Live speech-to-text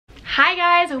Hi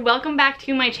guys, welcome back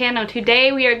to my channel.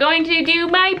 Today we are going to do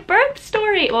my birth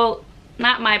story. Well,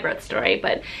 not my birth story,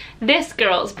 but this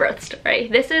girl's birth story.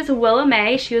 This is Willa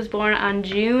May. She was born on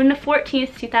June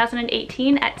 14th,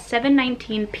 2018 at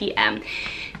 7:19 p.m.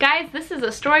 Guys, this is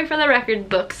a story for the record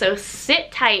book, so sit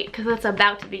tight because it's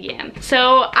about to begin.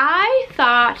 So I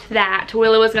thought that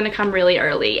Willa was gonna come really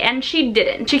early, and she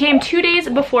didn't. She came 2 days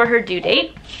before her due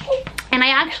date. And I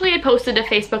actually had posted to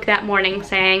Facebook that morning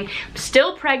saying, I'm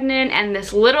still pregnant and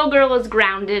this little girl is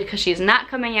grounded because she's not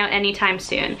coming out anytime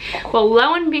soon. Well,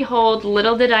 lo and behold,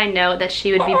 little did I know that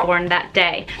she would be born that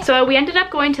day. So we ended up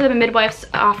going to the midwife's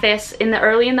office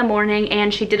early in the morning,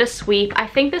 and she did a sweep. I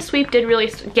think the sweep did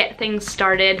really get things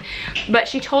started, but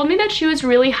she told me that she was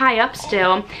really high up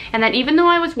still, and that even though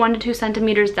I was 1 to 2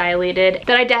 centimeters dilated,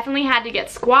 that I definitely had to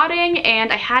get squatting,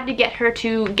 and I had to get her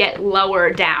to get lower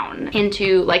down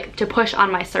into, like, to push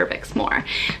on my cervix more.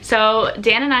 So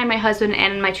Dan and I, my husband,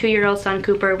 and my 2-year-old son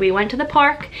Cooper, we went to the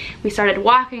park. We started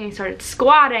walking, I started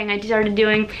squatting, I started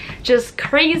doing just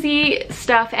crazy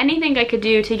stuff, anything I could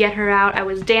do to get her out. I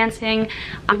was dancing.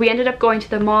 We ended up going to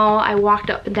the mall. I walked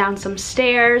up and down some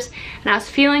stairs, and I was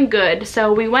feeling good.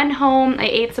 So we went home, I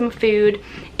ate some food,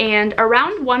 and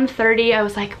around 1:30 I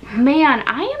was like, man,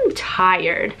 I am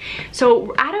tired.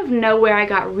 So out of nowhere I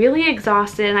got really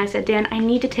exhausted, and I said, Dan, I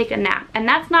need to take a nap. And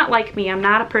that's not like me. I'm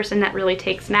not a person that really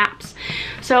takes naps.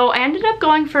 So I ended up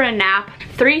going for a nap.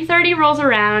 3:30 rolls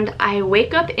around, I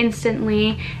wake up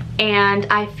instantly, and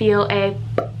I feel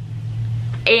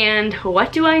and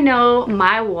what do I know?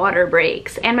 My water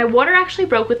breaks. And my water actually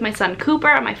broke with my son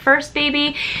Cooper, my first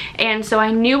baby, and so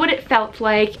I knew what it felt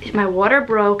like. My water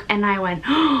broke, and I went,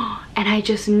 oh, and I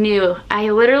just knew.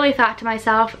 I literally thought to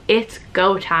myself, it's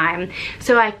go time.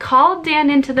 So I called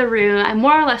Dan into the room. I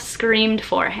more or less screamed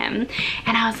for him,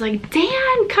 and I was like,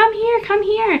 Dan, come here, come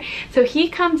here. So he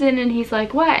comes in and he's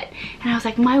like, what? And I was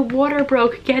like, my water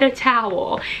broke, get a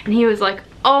towel. And he was like,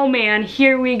 oh man,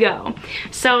 here we go.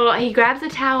 So he grabs a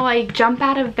towel, I jump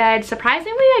out of bed. Surprisingly,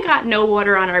 I got no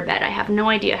water on our bed. I have no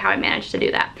idea how I managed to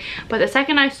do that. But the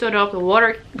second I stood up, the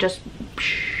water just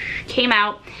came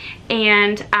out,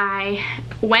 and I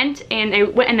went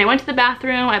to the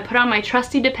bathroom. I put on my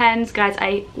trusty Depends. Guys,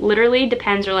 literally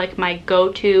Depends are like my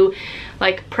go-to,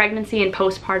 like, pregnancy and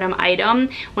postpartum item.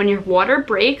 When your water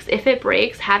breaks, if it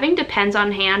breaks, having Depends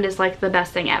on hand is like the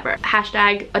best thing ever.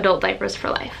 Hashtag adult diapers for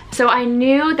life. So I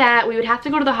knew that we would have to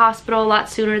go to the hospital a lot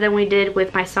sooner than we did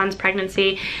with my son's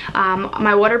pregnancy.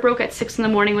 My water broke at 6 in the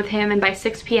morning with him, and by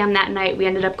 6 p.m. that night we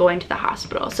ended up going to the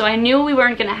hospital. So I knew we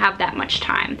weren't gonna have that much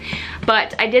time.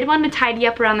 But I did want to tidy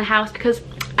up around the house because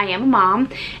I am a mom,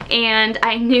 and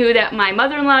I knew that my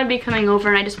mother-in-law would be coming over,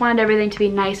 and I just wanted everything to be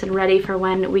nice and ready for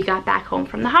when we got back home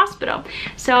from the hospital.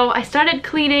 So I started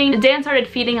cleaning, Dan started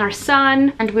feeding our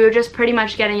son, and we were just pretty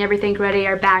much getting everything ready,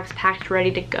 our bags packed, ready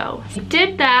to go. We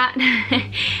did that,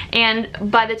 and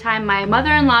by the time my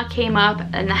mother-in-law came up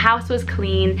and the house was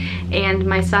clean and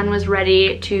my son was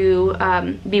ready to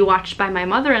be watched by my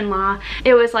mother-in-law,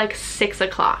 it was like 6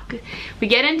 o'clock. We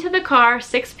get into the car,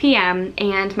 6 p.m.,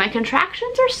 and my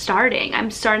contractions are starting.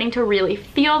 I'm starting to really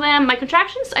feel them. My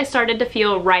contractions I started to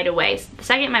feel right away the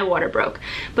second my water broke,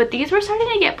 but these were starting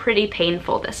to get pretty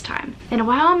painful this time. And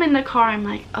while I'm in the car, I'm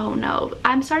like, oh no,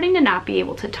 I'm starting to not be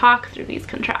able to talk through these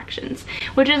contractions,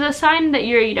 which is a sign that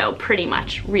you're, you know, pretty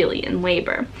much really in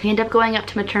labor. I end up going up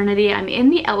to maternity. I'm in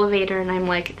the elevator, and I'm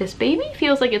like, this baby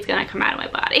feels like it's gonna come out of my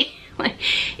body. Like,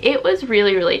 it was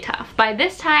really, really tough. By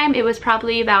this time, it was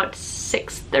probably about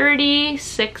 6:30,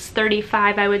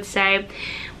 6:35, I would say.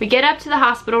 We get up to the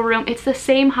hospital room. It's the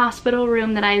same hospital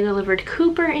room that I delivered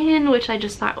Cooper in, which I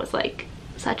just thought was like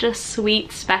such a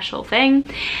sweet, special thing.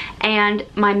 And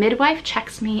my midwife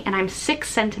checks me, and I'm 6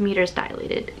 centimeters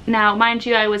dilated. Now, mind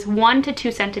you, I was 1 to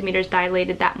 2 centimeters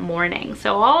dilated that morning.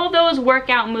 So all of those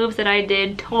workout moves that I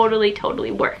did totally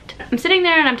worked. I'm sitting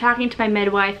there and I'm talking to my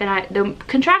midwife, and the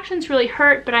contractions really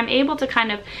hurt, but I'm able to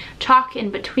kind of talk in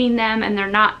between them, and they're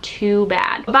not too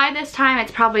bad. By this time,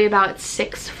 it's probably about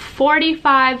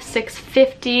 6:45,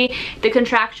 6:50. The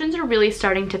contractions are really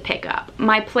starting to pick up.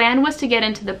 My plan was to get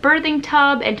into the birthing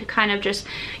tub and to kind of just,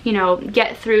 you know,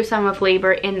 get through some of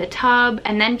labor in the tub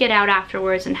and then get out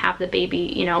afterwards and have the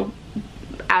baby, you know,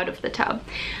 out of the tub.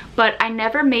 But I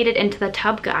never made it into the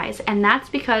tub, guys, and that's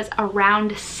because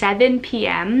around 7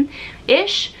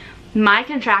 p.m.-ish, my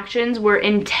contractions were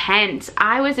intense.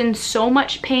 I was in so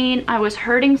much pain. I was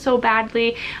hurting so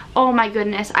badly. Oh my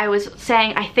goodness. I was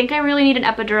saying, I think I really need an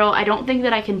epidural. I don't think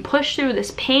that I can push through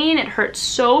this pain. It hurts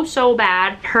so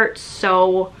bad. It hurts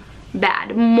so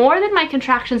bad, more than my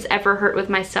contractions ever hurt with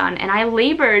my son. And I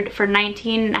labored for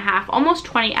 19 and a half, almost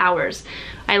 20 hours.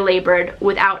 I labored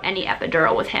without any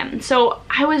epidural with him. So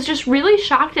I was just really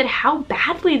shocked at how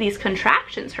badly these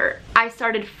contractions hurt. I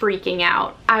started freaking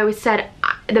out. I said,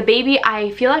 the baby,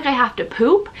 I feel like I have to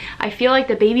poop. I feel like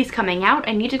the baby's coming out.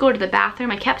 I need to go to the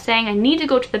bathroom. I kept saying, I need to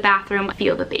go to the bathroom.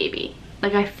 Feel the baby.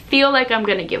 Like, I feel like I'm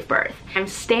gonna give birth. I'm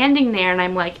standing there and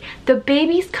I'm like, the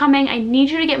baby's coming. I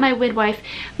need you to get my midwife.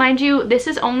 Mind you, this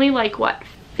is only like, what,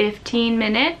 15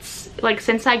 minutes? Like,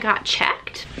 since I got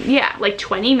checked? Yeah, like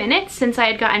 20 minutes since I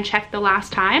had gotten checked the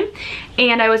last time.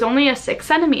 And I was only a 6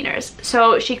 centimeters.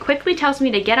 So she quickly tells me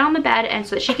to get on the bed and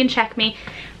so that she can check me.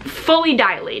 Fully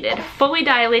dilated. Fully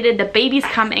dilated. The baby's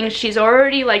coming. She's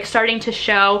already like starting to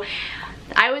show.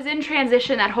 I was in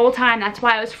transition that whole time. That's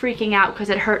why I was freaking out, because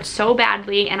it hurt so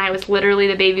badly and I was literally,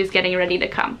 the baby was getting ready to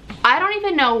come. I don't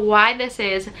even know why this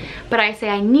is, but I say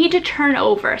I need to turn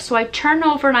over. So I turn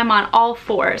over and I'm on all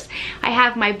fours. I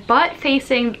have my butt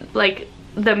facing like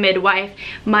the midwife.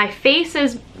 My face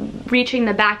is reaching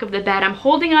the back of the bed. I'm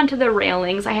holding onto the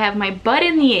railings. I have my butt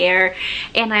in the air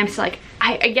and I'm just like,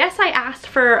 I guess I asked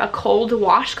for a cold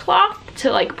washcloth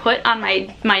to like put on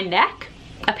my neck.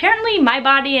 Apparently my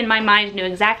body and my mind knew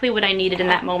exactly what I needed in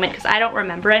that moment, because I don't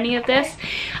remember any of this.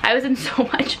 I was in so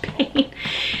much pain.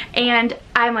 And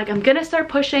I'm like, I'm gonna start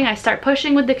pushing. I start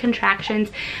pushing with the contractions.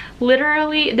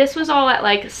 Literally, this was all at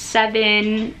like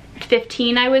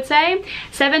 7:15, I would say.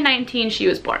 7:19 she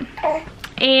was born.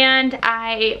 And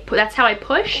that's how I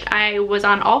pushed. I was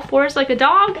on all fours like a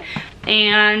dog,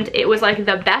 and it was like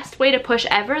the best way to push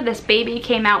ever. This baby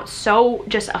came out so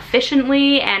just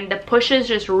efficiently, and the pushes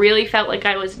just really felt like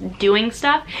I was doing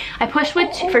stuff. I pushed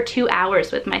for 2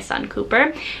 hours with my son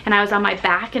Cooper, and I was on my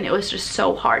back and it was just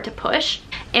so hard to push.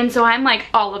 And so I'm like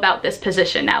all about this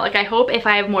position now. Like, I hope if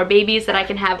I have more babies that I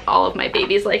can have all of my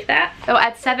babies like that. So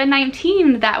at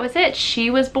 7:19, that was it. She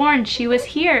was born. She was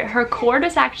here. Her cord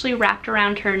was actually wrapped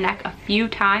around her neck a few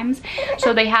times,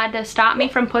 so they had to stop me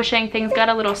from pushing. Things got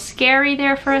a little scary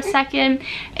there for a second,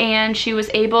 and she was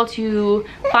able to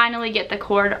finally get the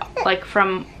cord like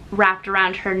from wrapped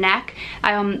around her neck.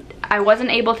 I wasn't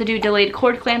able to do delayed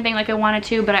cord clamping like I wanted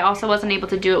to, but I also wasn't able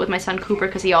to do it with my son Cooper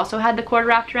because he also had the cord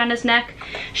wrapped around his neck.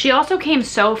 She also came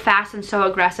so fast and so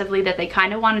aggressively that they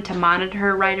kind of wanted to monitor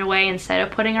her right away instead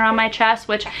of putting her on my chest,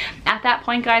 which at that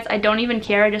point, guys, I don't even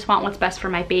care. I just want what's best for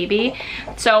my baby.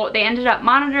 So they ended up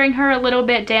monitoring her a little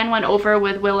bit. Dan went over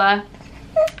with Willa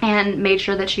and made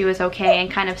sure that she was okay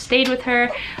and kind of stayed with her.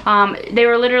 They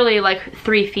were literally like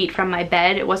 3 feet from my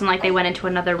bed. It wasn't like they went into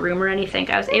another room or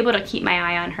anything. I was able to keep my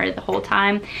eye on her the whole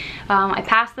time. I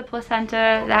passed the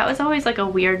placenta. That was always like a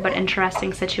weird but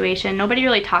interesting situation. Nobody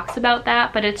really talks about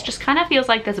that, but it just kind of feels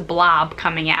like this blob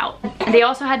coming out. And they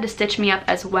also had to stitch me up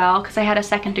as well because I had a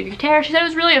 2nd degree tear. She said it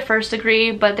was really a 1st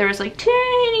degree, but there was like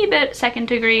teeny bit 2nd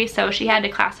degree, so she had to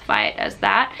classify it as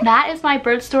that. That is my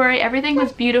birth story. Everything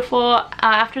was beautiful.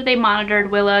 After they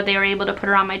monitored Willa, they were able to put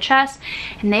her on my chest,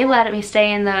 and they let me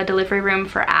stay in the delivery room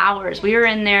for hours. We were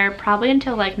in there probably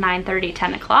until like 9:30,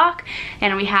 10 o'clock,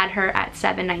 and we had her at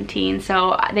 7:19.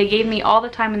 So they gave me all the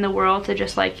time in the world to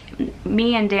just like,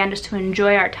 me and Dan, just to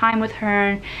enjoy our time with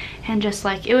her, and just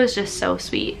like, it was just so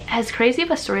sweet. As crazy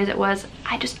of a story as it was,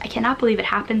 I cannot believe it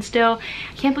happened still.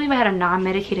 I can't believe I had a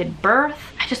non-medicated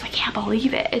birth. I can't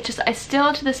believe it. I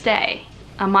still to this day,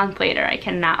 a month later, I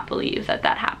cannot believe that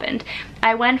that happened.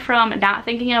 I went from not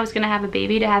thinking I was gonna have a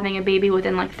baby to having a baby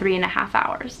within like 3.5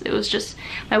 hours. It was just,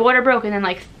 my water broke, and then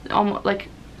like almost like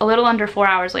a little under 4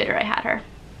 hours later I had her.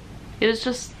 It was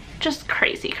just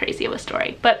crazy of a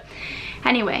story. But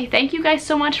anyway, thank you guys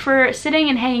so much for sitting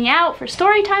and hanging out for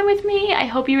story time with me. I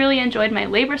hope you really enjoyed my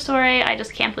labor story. I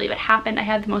just can't believe it happened. I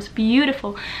had the most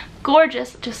beautiful,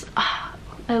 gorgeous,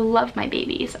 I love my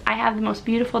babies. I have the most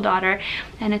beautiful daughter,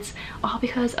 and it's all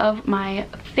because of my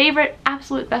favorite,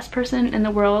 absolute best person in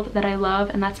the world that I love,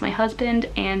 and that's my husband,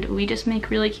 and we just make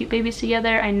really cute babies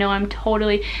together. I know I'm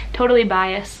totally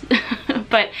biased,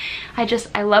 but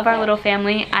I love our little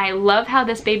family. I love how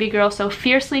this baby girl so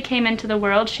fiercely came into the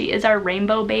world. She is our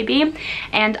rainbow baby,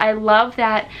 and I love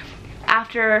that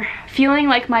after feeling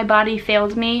like my body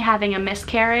failed me, having a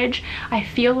miscarriage, I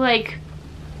feel like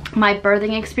my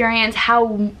birthing experience,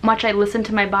 how much I listened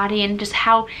to my body, and just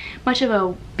how much of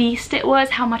a beast it was,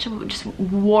 how much of a just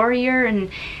warrior, and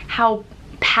how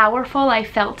powerful I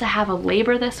felt to have a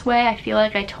labor this way. I feel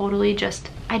like I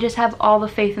just have all the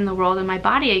faith in the world in my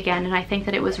body again, and I think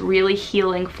that it was really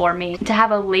healing for me to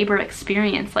have a labor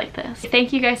experience like this.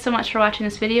 Thank you guys so much for watching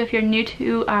this video. If you're new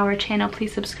to our channel,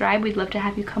 please subscribe. We'd love to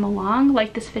have you come along.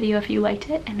 Like this video if you liked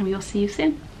it, and we will see you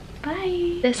soon.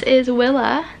 Bye. This is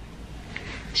Willa.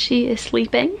 She is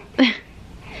sleeping.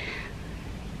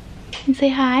 You say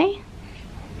hi?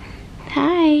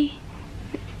 Hi.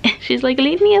 She's like,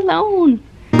 leave me alone.